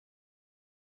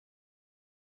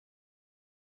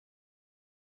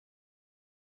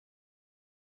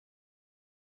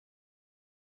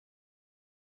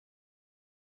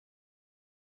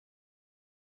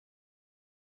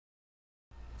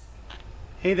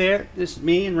Hey there, this is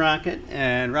me and Rocket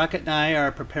and I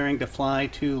are preparing to fly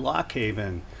to Lock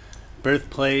Haven,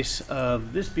 birthplace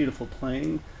of this beautiful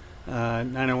plane,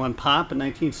 901 Pop, a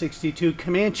 1962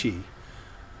 Comanche.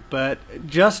 But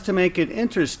just to make it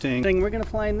interesting, we're going to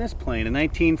fly in this plane, a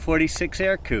 1946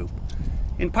 Air Coupe,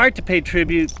 in part to pay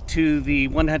tribute to the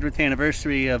 100th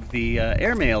anniversary of the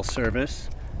Airmail service.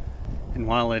 And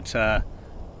while it's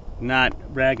not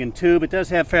rag and tube, it does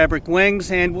have fabric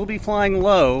wings, and we'll be flying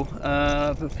low,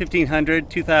 1,500,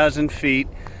 2,000 feet,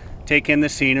 take in the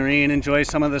scenery and enjoy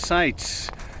some of the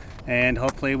sights. And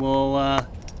hopefully we'll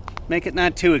make it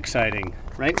not too exciting.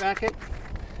 Right, Rocket?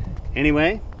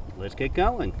 Anyway, let's get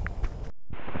going.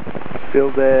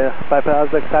 Field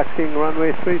 5000 taxiing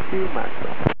runway 32,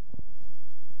 max.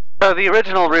 So the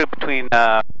original route between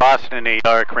Boston and New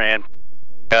York ran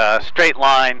a straight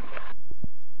line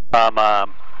from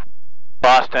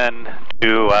Boston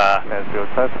to Field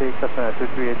taxi, Cessna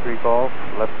 2383 Golf,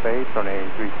 left base on a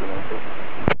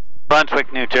 3296.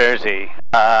 Brunswick, New Jersey,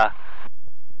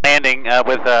 landing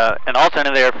with an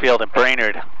alternate airfield at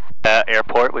Brainerd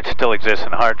Airport, which still exists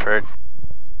in Hartford.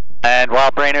 And while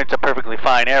Brainerd's a perfectly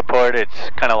fine airport, it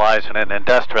kind of lies in an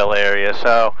industrial area,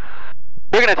 so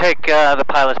we're going to take the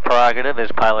pilot's prerogative,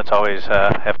 as pilots always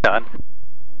have done.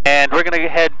 And we're going to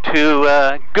head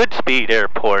to Goodspeed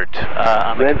Airport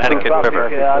on the Connecticut River.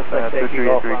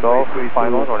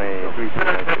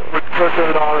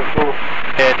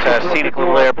 It's a scenic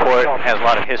little airport, has a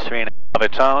lot of history of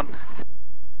its own.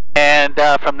 And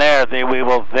from there, we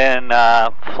will then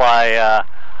fly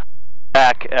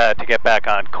back to get back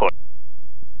on course.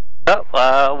 So,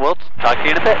 we'll talk to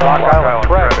you in a bit. Rock Island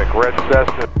traffic, red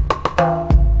Cessna.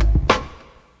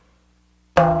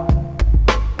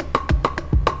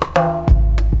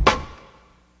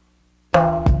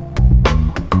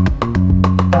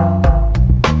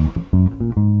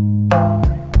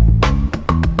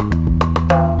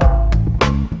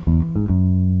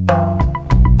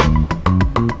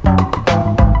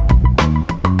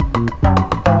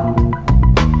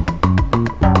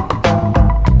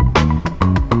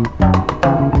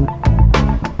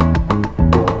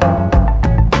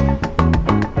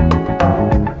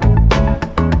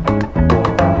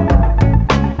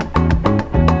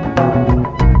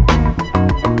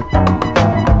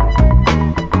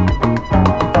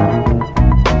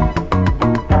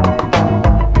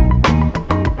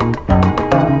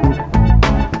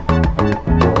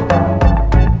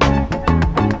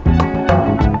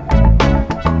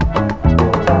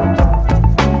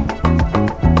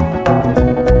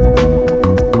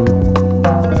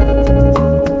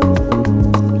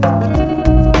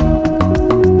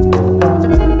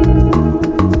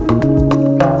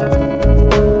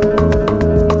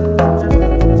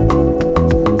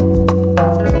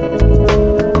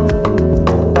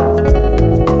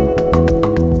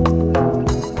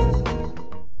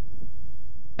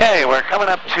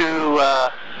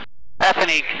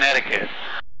 Connecticut,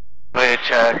 which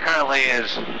currently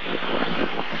is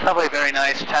probably a very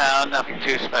nice town, nothing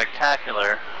too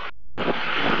spectacular,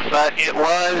 but it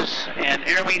was an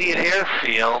intermediate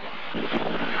airfield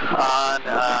on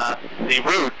the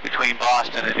route between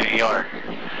Boston and New York.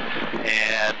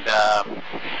 And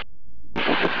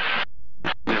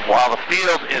while the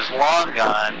field is long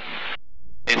gone,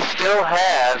 it still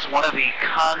has one of the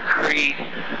concrete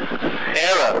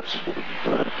arrows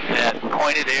that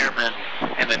pointed airmen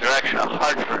in the direction of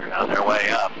Hartford on their way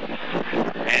up.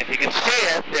 And if you can see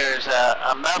it, there's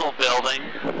a metal building,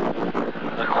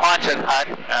 a Quonset hut,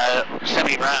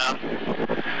 semi-round,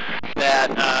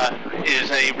 that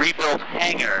is a rebuilt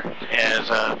hangar as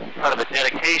part of a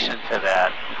dedication to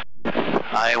that.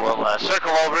 I will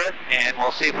circle over it and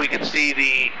we'll see if we can see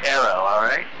the arrow,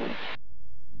 alright?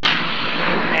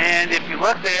 And if you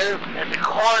look there at the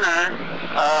corner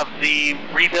of the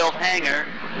rebuilt hangar,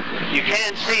 you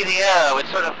can see the arrow. It's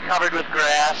sort of covered with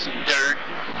grass and dirt.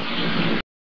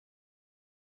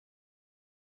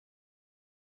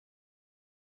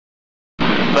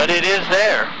 But it is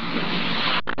there.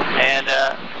 And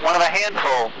one of a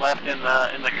handful left in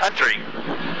the country,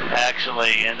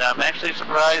 actually. And I'm actually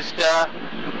surprised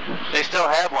they still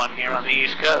have one here on the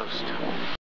East Coast.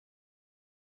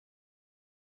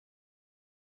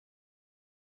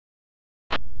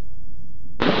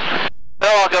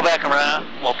 Well, I'll go back around.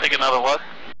 We'll take another look.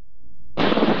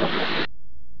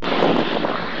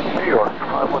 New York,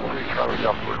 513 Charlie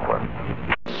Delta request.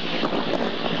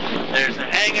 There's the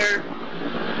hangar.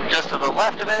 Just to the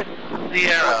left of it,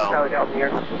 the arrow.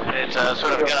 It's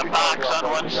sort of got a box on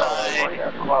one side,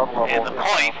 and the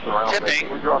point, tipping,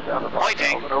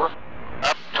 pointing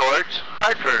up towards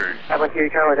Hartford.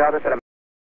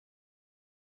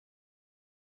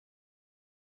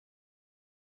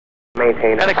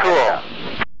 Maintain. Kind of cool.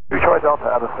 Detroit Delta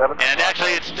out of 7. And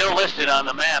actually, it's still listed on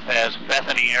the map as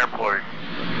Bethany Airport.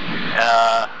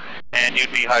 And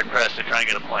you'd be hard-pressed to try and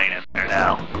get a plane in there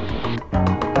now.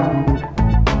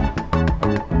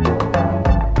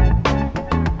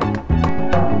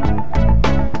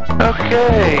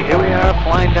 Okay, here we are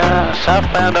flying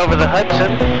southbound over the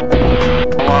Hudson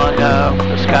along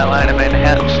the skyline of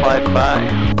Manhattan slide by.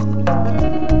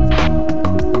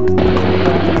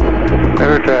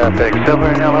 River traffic, Silver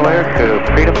and Yellow Air to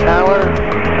Freedom Tower,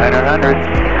 900,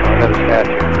 to the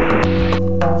statue.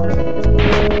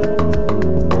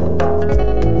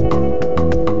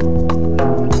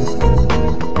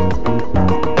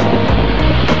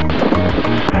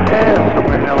 And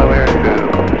Silver and Yellow Air to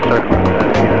circle the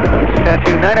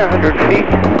statue, 900 feet,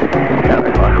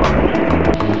 counterclockwise.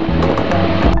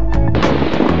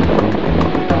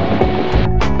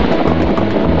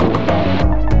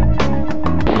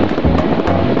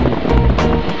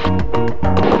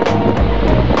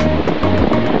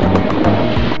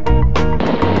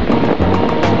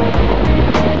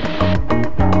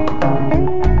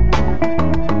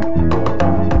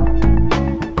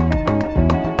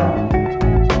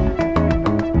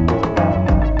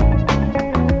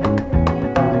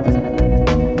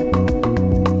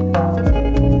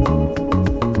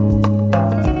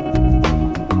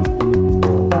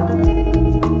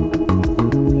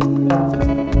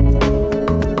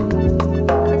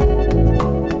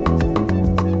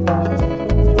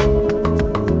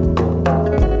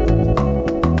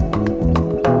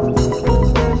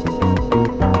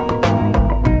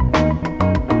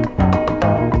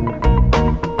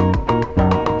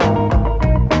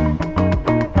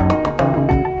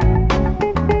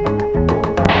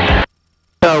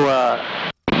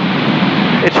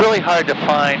 Hard to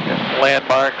find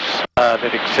landmarks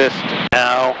that exist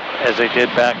now as they did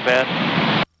back then.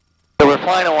 So we're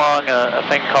flying along a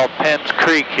thing called Penn's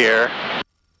Creek here,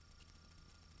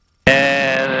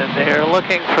 and they're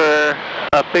looking for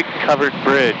a big covered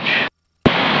bridge.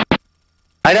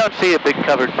 I don't see a big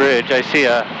covered bridge. I see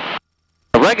a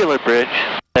regular bridge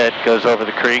that goes over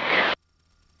the creek.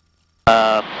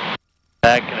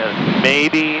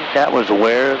 Maybe that was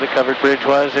where the covered bridge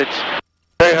was. It's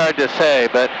very hard to say,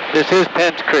 but this is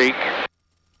Penn's Creek,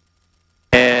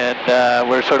 and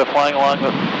we're sort of flying along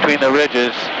between the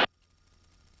ridges,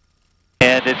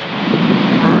 and it's,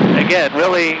 again,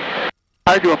 really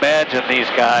hard to imagine these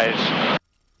guys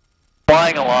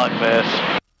flying along this,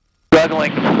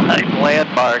 struggling to find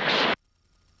landmarks,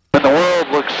 when the world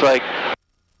looks like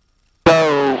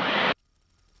so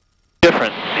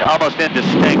different, almost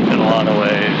indistinct in a lot of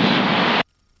ways.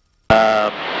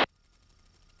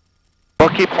 We'll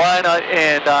keep flying,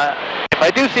 and if I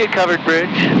do see a covered bridge,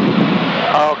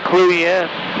 I'll clue you in.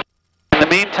 In the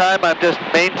meantime, I'm just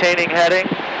maintaining heading,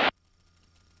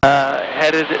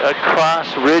 headed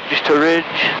across ridge to ridge,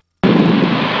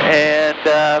 and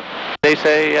they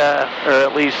say, or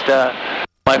at least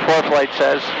my ForeFlight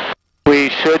says, we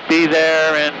should be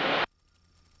there in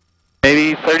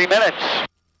maybe 30 minutes.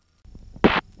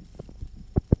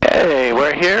 Okay,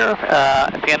 we're here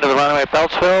at the end of the runway at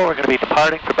Beltsville. We're going to be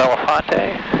departing for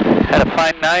Bellafonte. Had a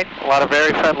fine night, a lot of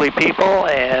very friendly people,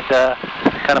 and the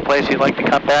kind of place you'd like to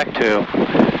come back to.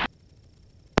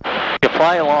 You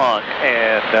fly along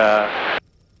and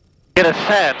get a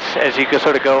sense as you can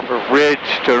sort of go from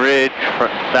ridge to ridge, from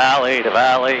valley to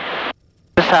valley,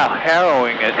 just how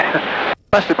harrowing it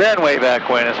must have been way back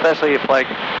when, especially if like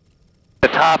the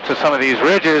tops of some of these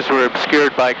ridges were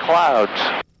obscured by clouds.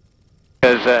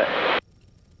 Because,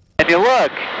 and you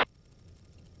look,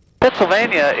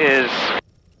 Pennsylvania is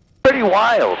pretty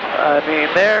wild. I mean,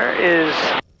 there is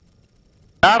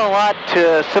not a lot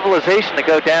to civilization to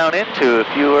go down into if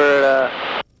you were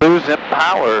to lose in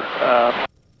power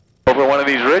over one of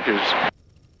these ridges.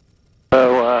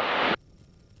 So,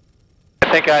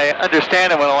 I think I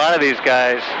understand it when a lot of these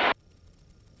guys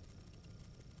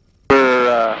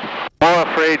were more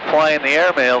afraid flying the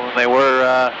Airmail than they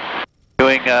were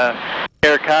doing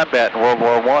air combat in World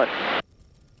War I.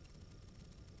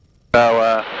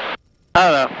 So, I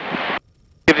don't know,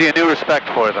 gives you a new respect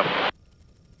for them.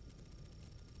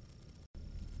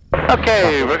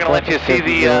 Okay, we're going to let you see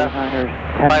the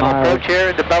final approach here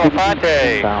into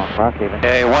Bellafonte.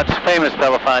 A once famous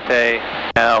Bellafonte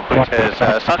now, which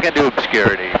has sunk into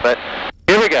obscurity. But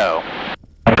here we go,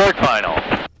 third final.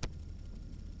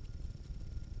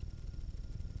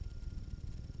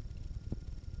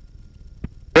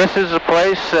 This is a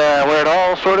place where it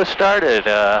all sort of started,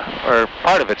 or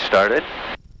part of it started.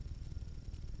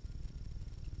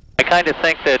 I kind of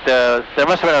think that there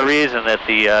must have been a reason that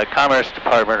the Commerce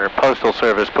Department or Postal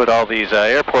Service put all these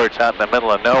airports out in the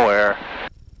middle of nowhere.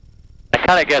 I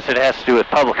kind of guess it has to do with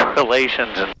public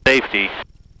relations and safety,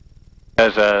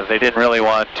 because they didn't really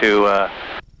want to,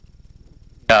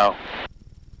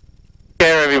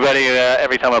 scare everybody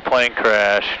every time a plane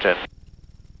crashed and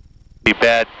be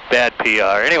bad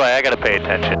PR. Anyway, I got to pay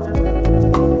attention.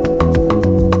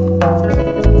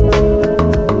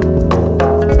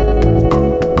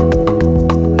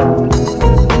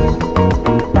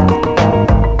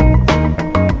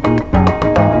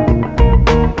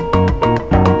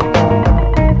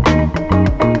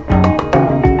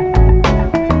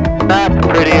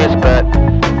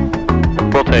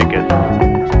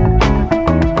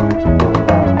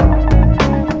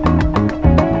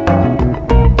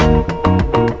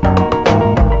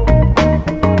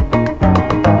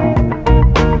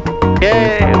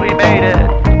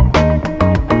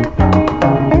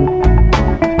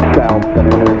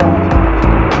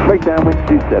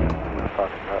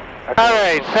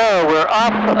 Alright, so we're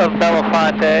off of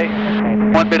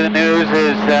Bellafonte. One bit of news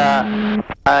is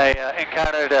I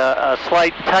encountered a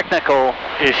slight technical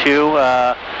issue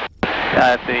on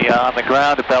the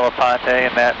ground at Bellafonte,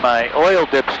 and that my oil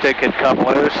dipstick had come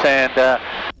loose and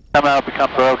somehow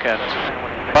become broken.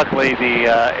 Luckily, the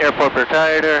airport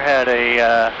proprietor had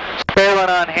a spare one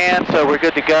on hand, so we're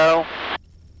good to go.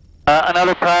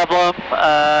 Another problem,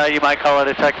 you might call it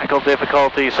a technical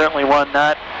difficulty, certainly one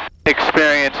not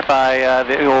experienced by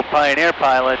the old Pioneer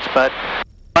pilots, but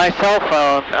my cell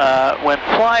phone went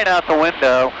flying out the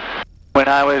window when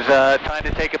I was trying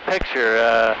to take a picture.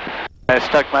 I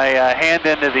stuck my hand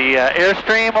into the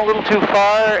Airstream a little too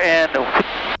far, and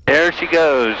there she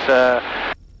goes.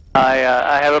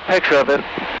 I have a picture of it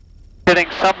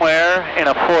sitting somewhere in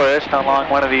a forest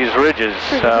along one of these ridges.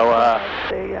 So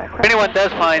if anyone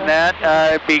does find that,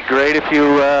 it'd be great if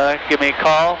you give me a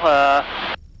call.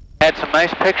 Had some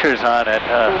nice pictures on it,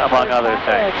 among other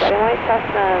things.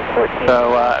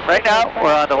 So right now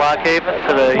we're on to Lock Haven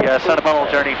for the Sentimental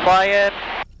Journey fly-in.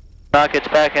 Rocket's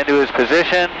back into his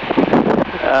position,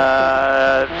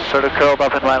 sort of curled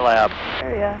up in my lap.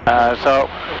 So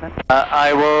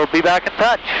I will be back in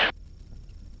touch.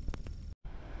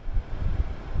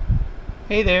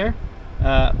 Hey there,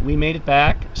 we made it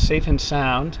back safe and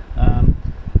sound,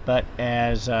 but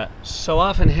as so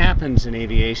often happens in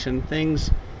aviation,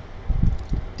 things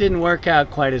didn't work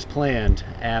out quite as planned.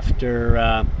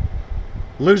 After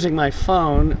losing my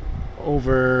phone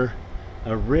over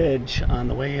a ridge on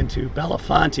the way into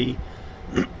Bellafonte,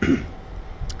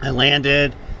 I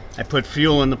landed, I put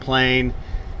fuel in the plane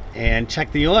and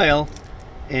checked the oil,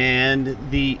 and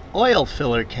the oil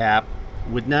filler cap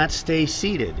would not stay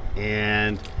seated,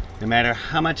 and no matter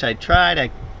how much I tried,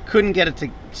 I couldn't get it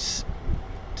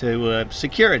to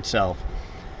secure itself.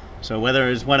 So whether it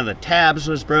was one of the tabs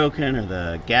was broken or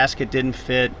the gasket didn't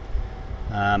fit,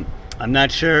 I'm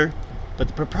not sure, but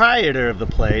the proprietor of the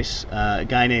place, a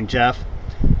guy named Jeff,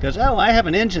 goes, "Oh, I have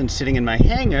an engine sitting in my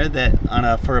hangar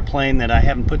that for a plane that I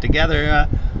haven't put together.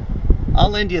 I'll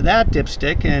lend you that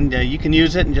dipstick, and you can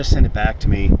use it and just send it back to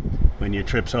me when your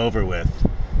trip's over with."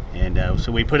 And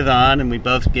so we put it on, and we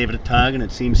both gave it a tug, and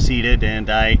it seemed seated, and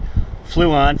I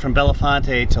flew on from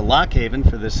Bellafonte to Lock Haven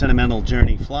for the Sentimental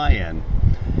Journey fly-in.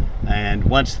 And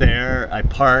once there, I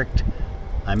parked,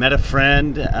 I met a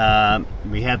friend,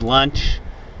 we had lunch,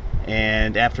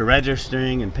 and after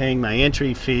registering and paying my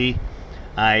entry fee,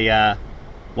 I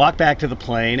walked back to the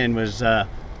plane and was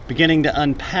beginning to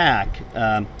unpack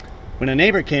when a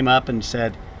neighbor came up and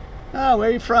said, "Oh, where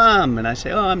are you from?" And I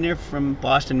say, "Oh, I'm from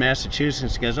Boston,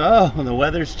 Massachusetts." He goes, "Oh, the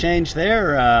weather's changed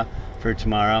there for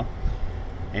tomorrow."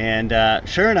 And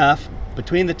sure enough,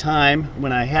 between the time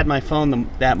when I had my phone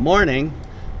that morning,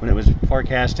 when it was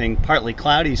forecasting partly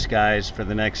cloudy skies for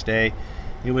the next day,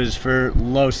 it was for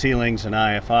low ceilings and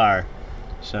IFR.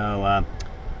 So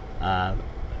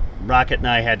Rocket and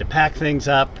I had to pack things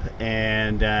up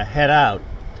and head out.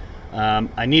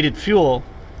 I needed fuel,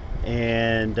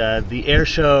 and the air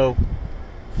show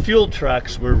fuel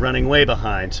trucks were running way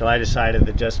behind, so I decided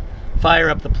to just fire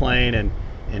up the plane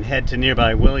and head to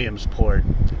nearby Williamsport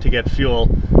to get fuel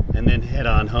and then head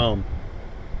on home.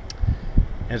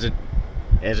 As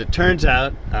it turns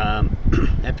out,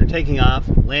 after taking off,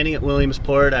 landing at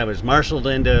Williamsport, I was marshaled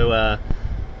into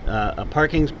a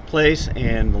parking place,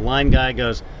 and the line guy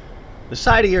goes, "The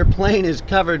side of your plane is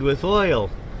covered with oil."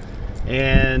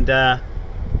 And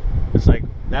it's like,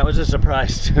 that was a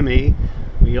surprise to me.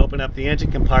 We opened up the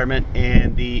engine compartment,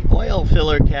 and the oil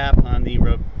filler cap on the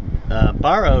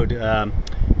borrowed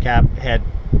cap had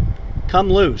come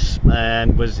loose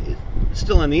and was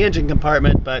still in the engine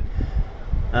compartment, but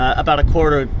about a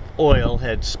quart of oil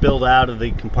had spilled out of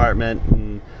the compartment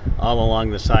and all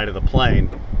along the side of the plane.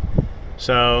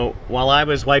 So while I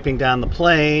was wiping down the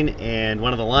plane and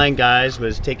one of the line guys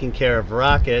was taking care of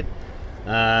Rocket,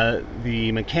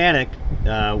 the mechanic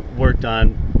worked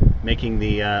on making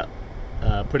the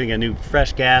putting a new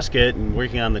fresh gasket and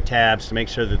working on the tabs to make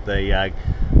sure that the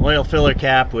oil filler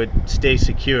cap would stay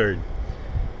secured.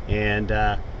 And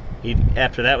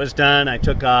after that was done, I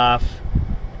took off,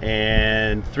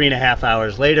 and 3.5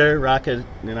 hours later, Rocket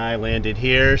and I landed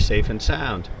here safe and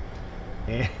sound.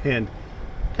 And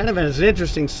kind of as an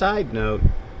interesting side note,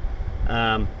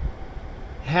 had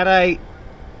I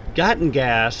gotten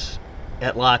gas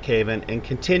at Lock Haven and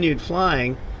continued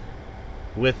flying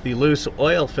with the loose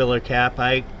oil filler cap,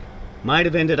 I might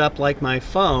have ended up like my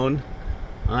phone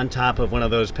on top of one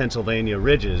of those Pennsylvania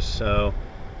ridges. So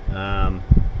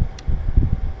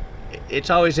it's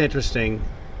always interesting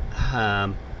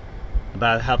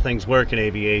about how things work in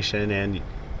aviation and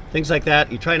things like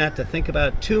that. You try not to think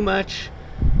about too much,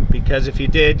 because if you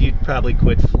did, you'd probably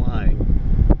quit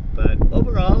flying. But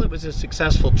overall, it was a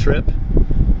successful trip,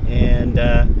 and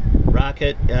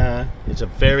Rocket is a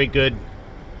very good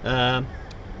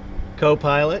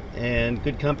co-pilot and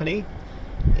good company,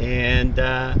 and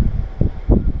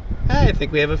I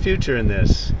think we have a future in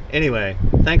this. Anyway,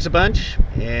 thanks a bunch,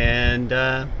 and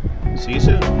see you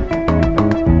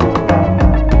soon.